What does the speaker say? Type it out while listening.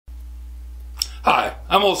Hi,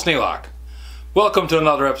 I'm Old Sneelock. Welcome to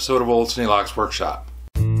another episode of Old Sneelock's Workshop.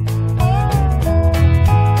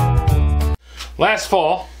 Last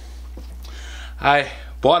fall, I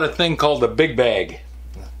bought a thing called a big bag.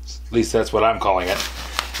 At least that's what I'm calling it.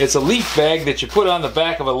 It's a leaf bag that you put on the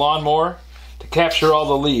back of a lawnmower to capture all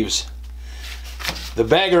the leaves. The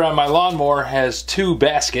bagger on my lawnmower has 2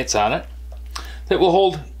 baskets on it that will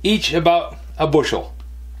hold each about a bushel.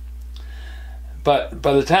 But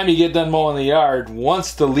by the time you get done mowing the yard,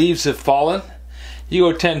 once the leaves have fallen,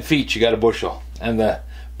 you go 10 feet, you got a bushel, and the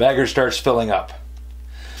bagger starts filling up.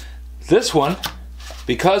 This one,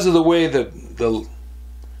 because of the way the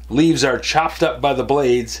leaves are chopped up by the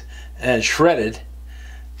blades and shredded,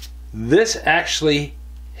 this actually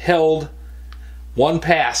held one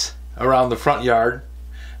pass around the front yard,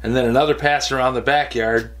 and then another pass around the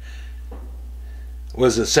backyard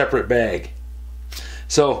was a separate bag.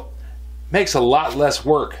 So makes a lot less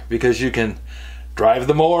work because you can drive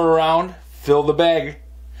the mower around, fill the bag,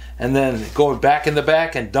 and then go back in the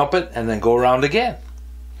back and dump it, and then go around again.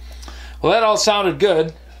 Well, that all sounded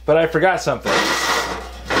good, but I forgot something.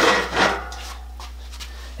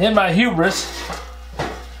 In my hubris,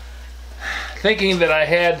 thinking that I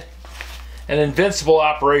had an invincible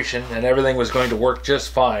operation and everything was going to work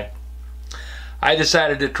just fine, I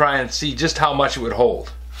decided to try and see just how much it would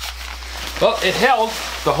hold. Well, it held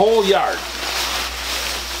the whole yard.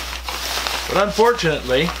 But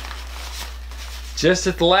unfortunately, just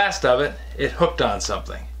at the last of it, it hooked on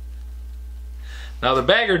something. Now the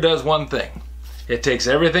bagger does one thing. It takes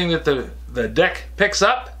everything that the deck picks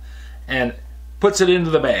up and puts it into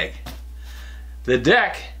the bag. The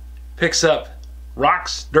deck picks up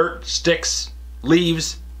rocks, dirt, sticks,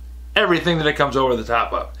 leaves, everything that it comes over the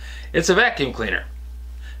top of. It's a vacuum cleaner,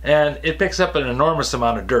 and it picks up an enormous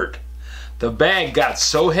amount of dirt. The bag got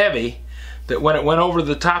so heavy that when it went over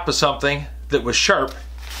the top of something that was sharp,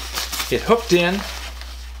 it hooked in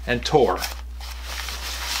and tore.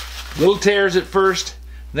 Little tears at first,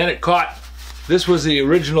 then it caught. This was the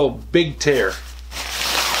original big tear,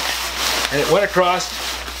 and it went across.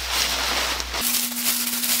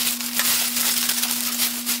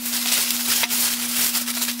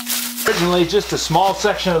 Originally just a small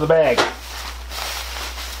section of the bag.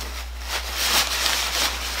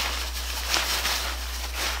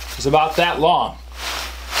 It was about that long.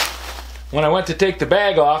 When I went to take the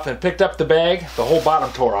bag off and picked up the bag, the whole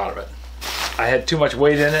bottom tore out of it. I had too much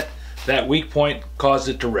weight in it. That weak point caused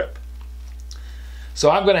it to rip.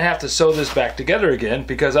 So I'm going to have to sew this back together again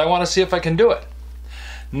because I want to see if I can do it.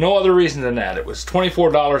 No other reason than that. It was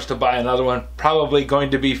 $24 to buy another one, probably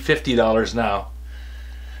going to be $50 now.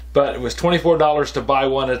 But it was $24 to buy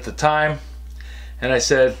one at the time, and I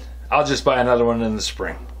said, I'll just buy another one in the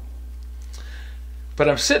spring. But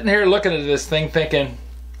I'm sitting here looking at this thing thinking,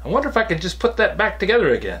 I wonder if I can just put that back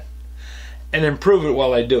together again and improve it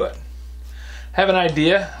while I do it. Have an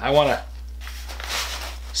idea. I want to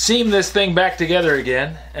seam this thing back together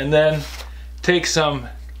again and then take some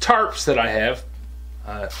tarps that I have,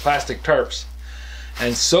 plastic tarps,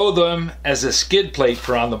 and sew them as a skid plate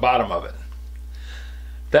for on the bottom of it.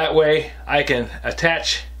 That way I can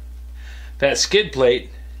attach that skid plate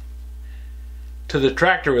to the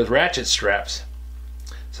tractor with ratchet straps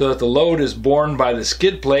so that the load is borne by the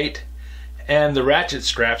skid plate and the ratchet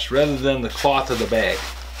straps rather than the cloth of the bag.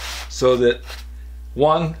 So that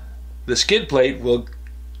one, the skid plate will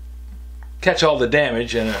catch all the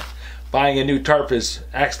damage, and buying a new tarp is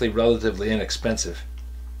actually relatively inexpensive.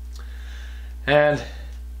 And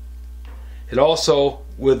it also,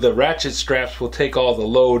 with the ratchet straps, will take all the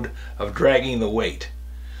load of dragging the weight.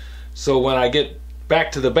 So when I get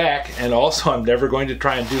back to the back, and also I'm never going to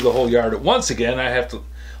try and do the whole yard at once again, I have to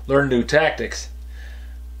learn new tactics.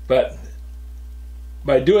 But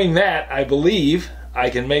by doing that, I believe I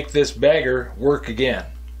can make this bagger work again.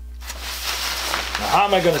 Now, how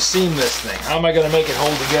am I going to seam this thing? How am I going to make it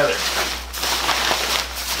hold together?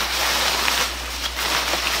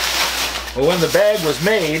 Well, when the bag was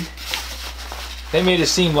made, they made a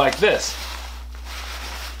seam like this.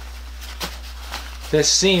 This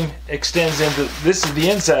seam extends into, this is the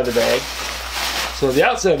inside of the bag. So the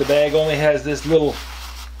outside of the bag only has this little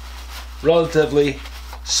relatively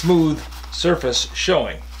smooth surface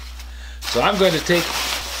showing. So I'm going to turn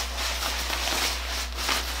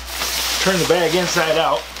the bag inside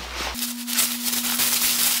out.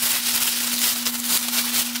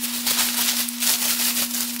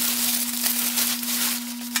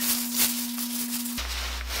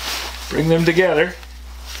 Bring them together.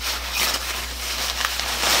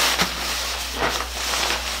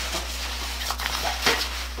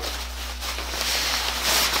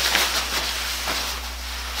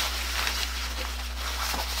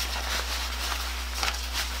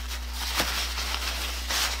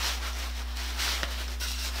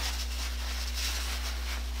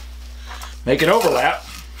 make it overlap.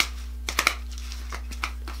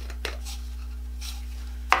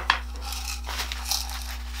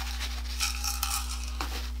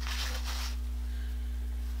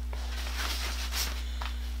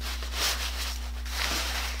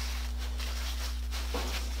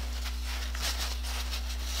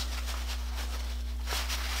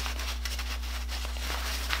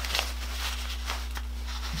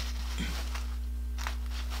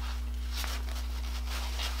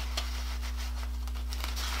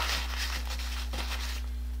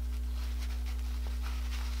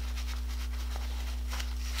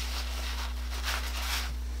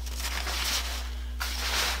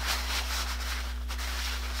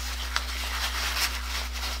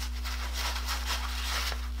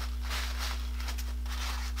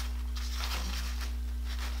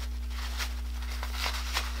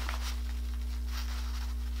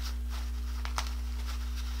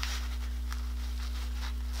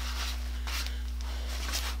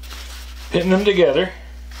 Pinning them together.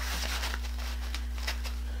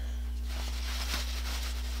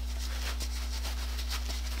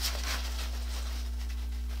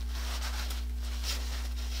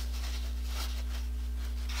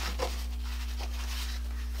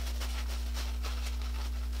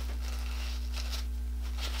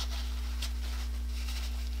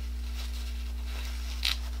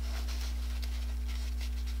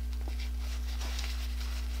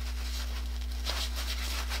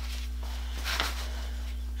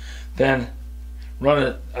 Then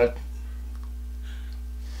run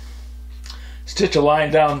stitch a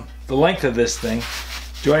line down the length of this thing,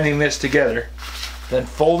 joining this together, then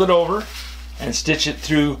fold it over and stitch it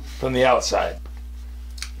through from the outside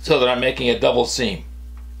so that I'm making a double seam.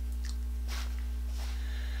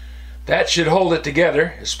 That should hold it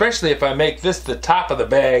together, especially if I make this the top of the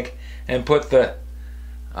bag and put the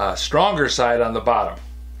stronger side on the bottom.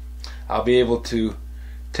 I'll be able to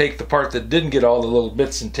take the part that didn't get all the little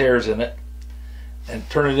bits and tears in it and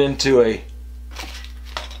turn it into a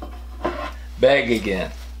bag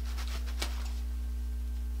again.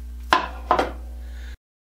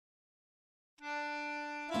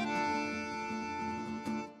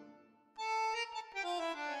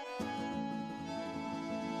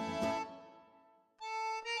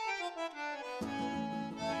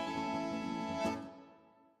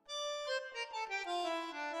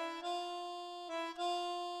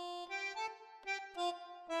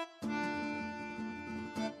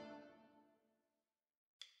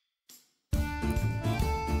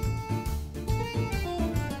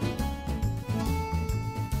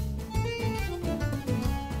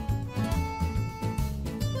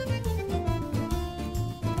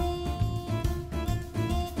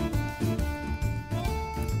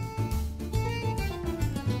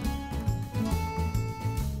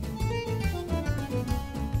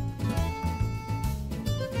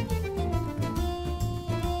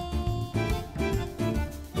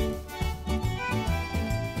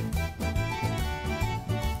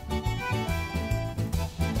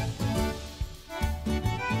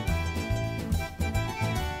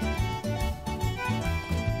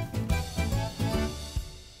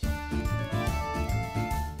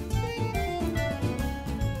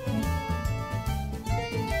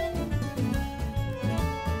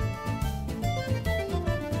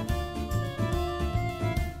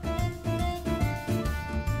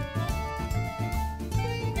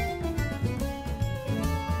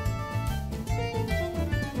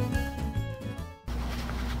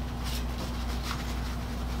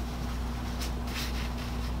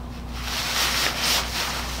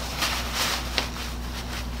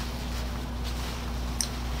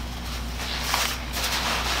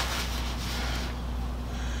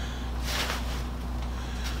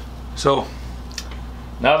 So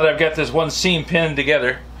now that I've got this one seam pinned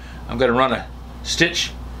together, I'm going to run a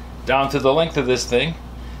stitch down to the length of this thing,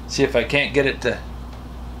 see if I can't get it to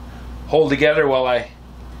hold together while I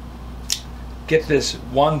get this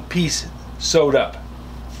one piece sewed up.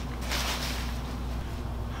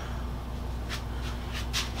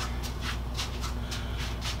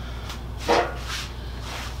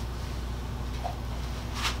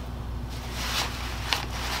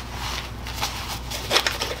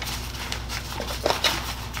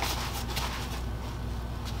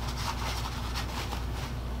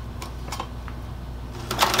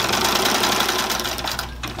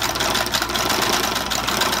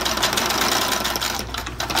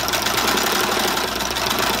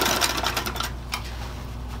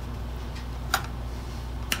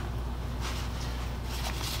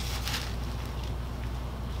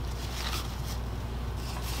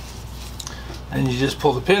 And you just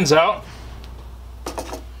pull the pins out.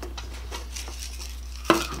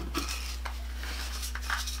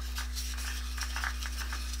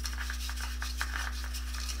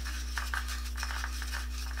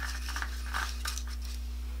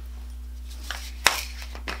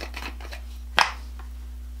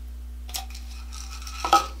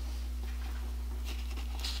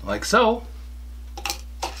 like so.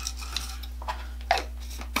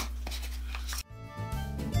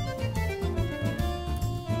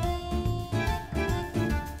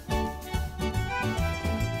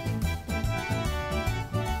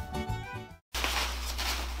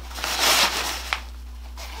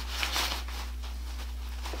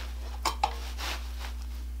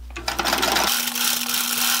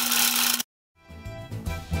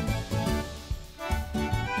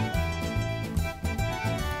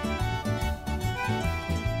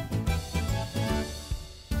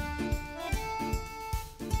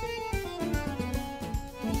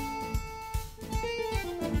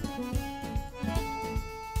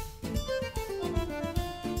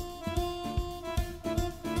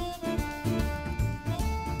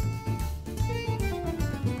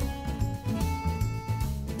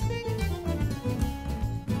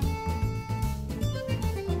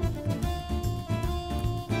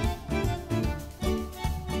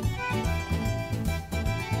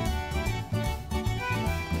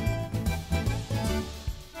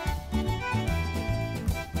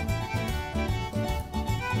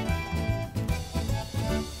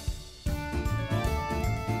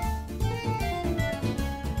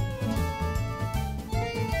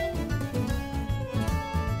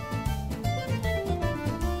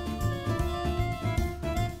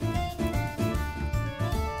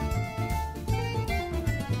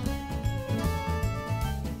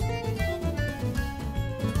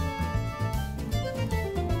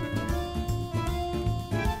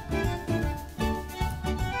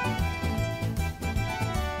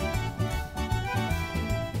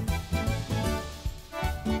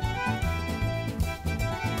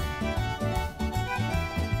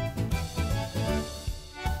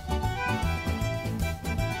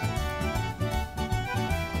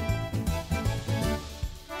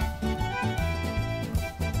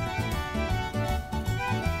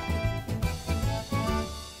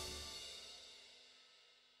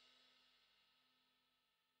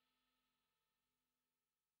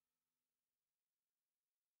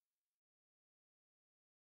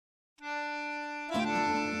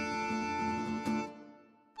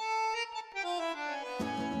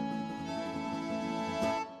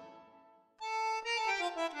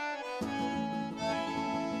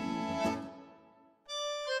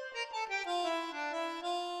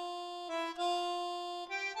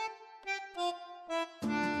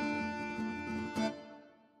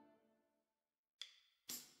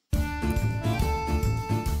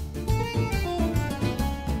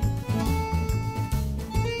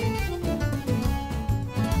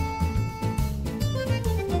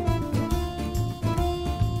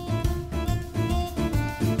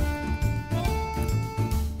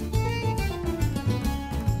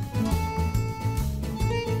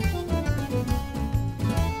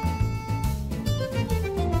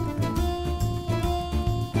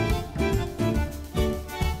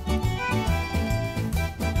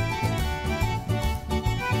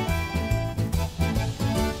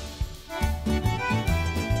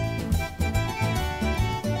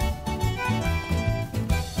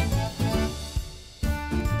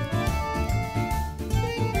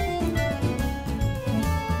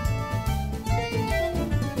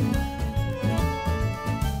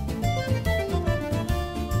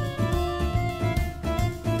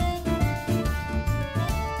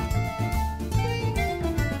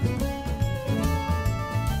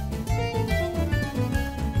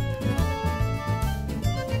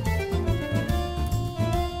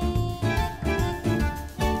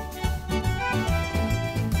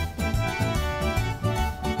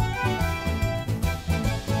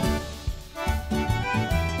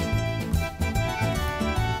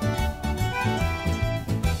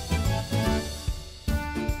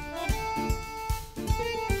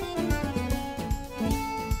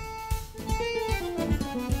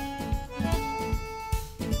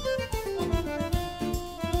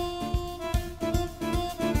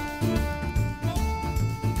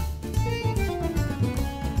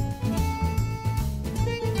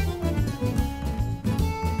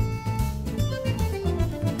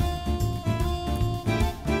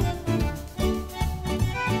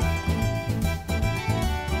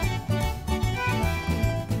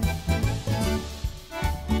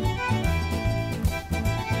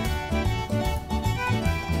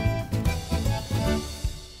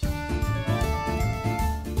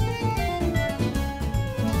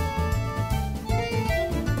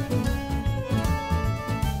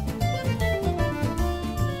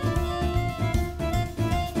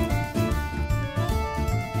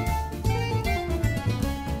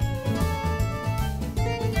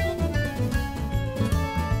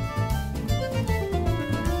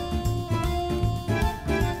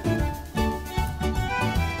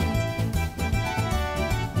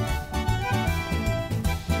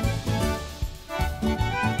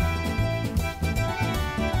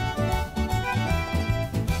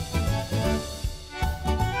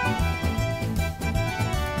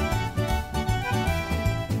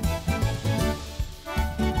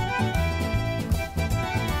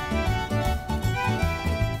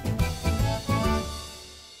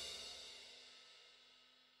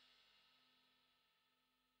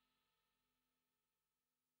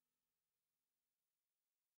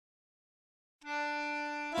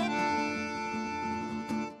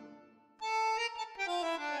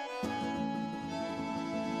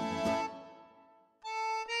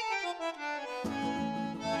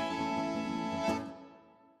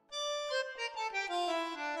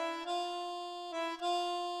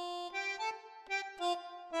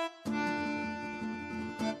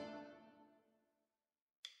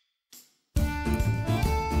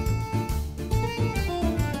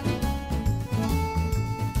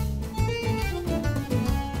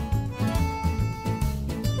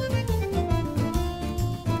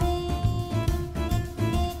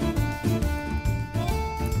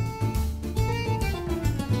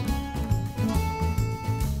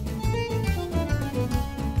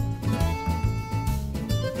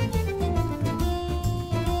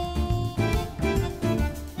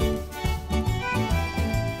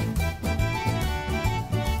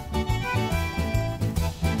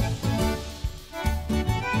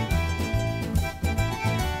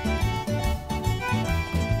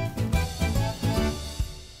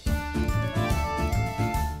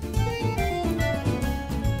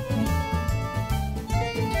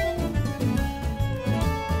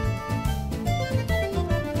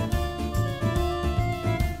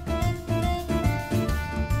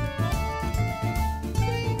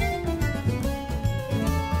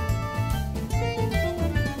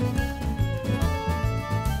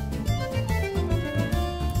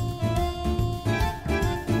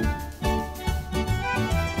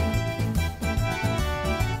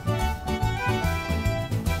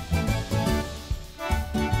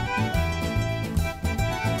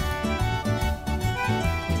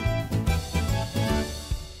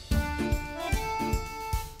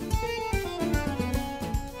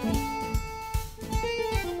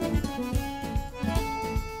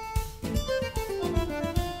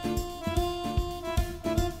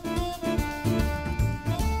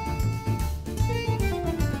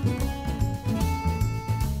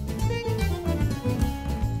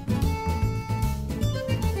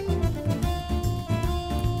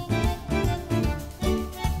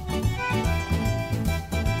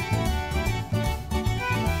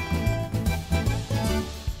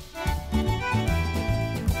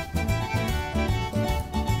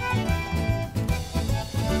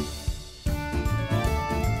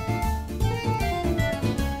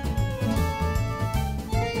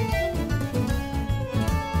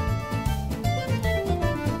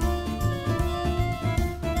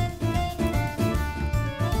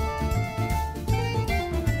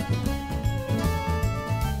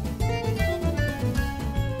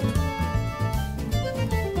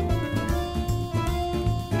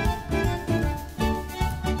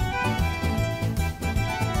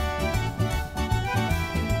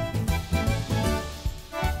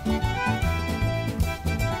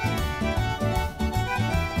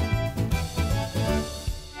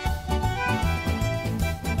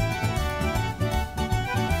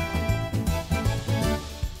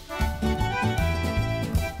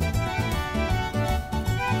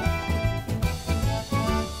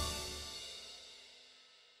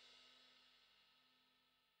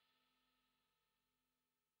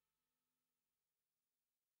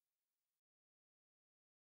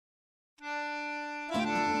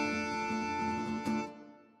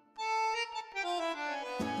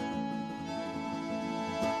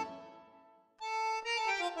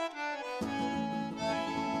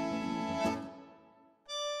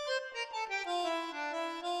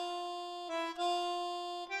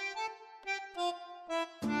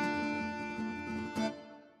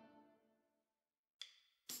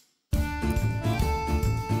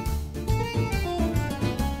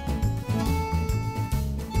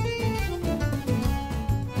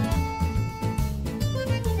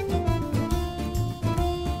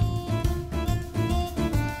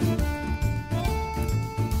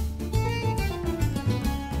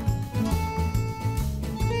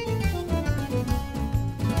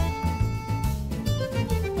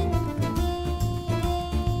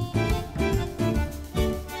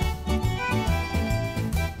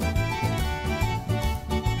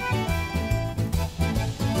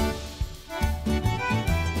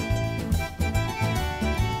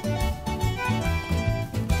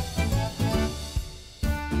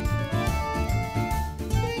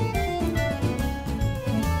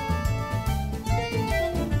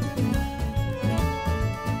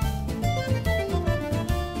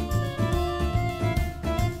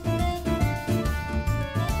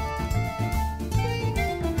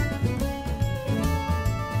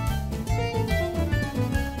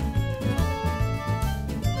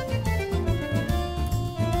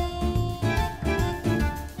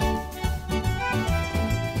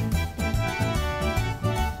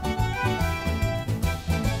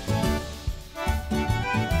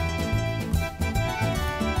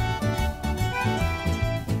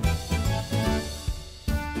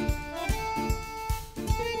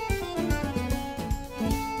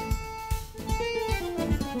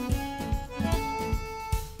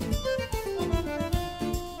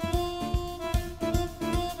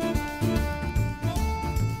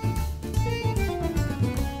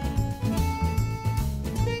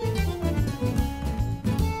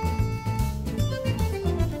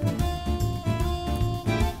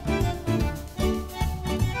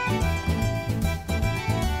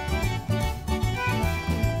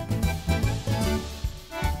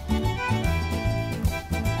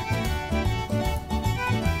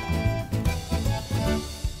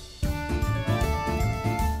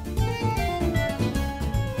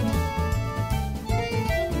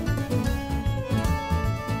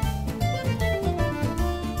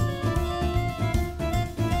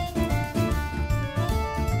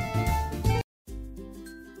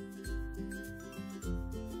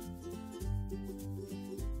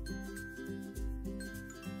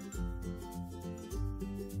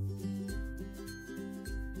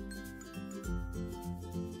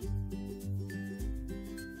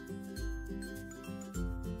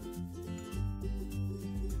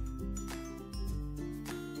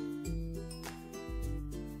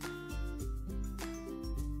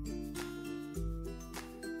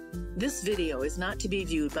 This video is not to be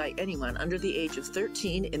viewed by anyone under the age of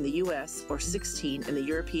 13 in the U.S. or 16 in the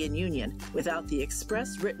European Union without the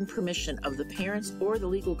express written permission of the parents or the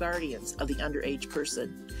legal guardians of the underage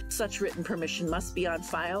person. Such written permission must be on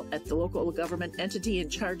file at the local government entity in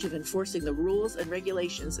charge of enforcing the rules and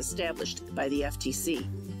regulations established by the FTC.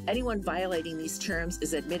 Anyone violating these terms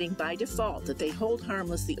is admitting by default that they hold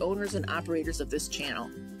harmless the owners and operators of this channel.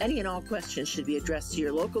 Any and all questions should be addressed to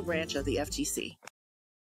your local branch of the FTC.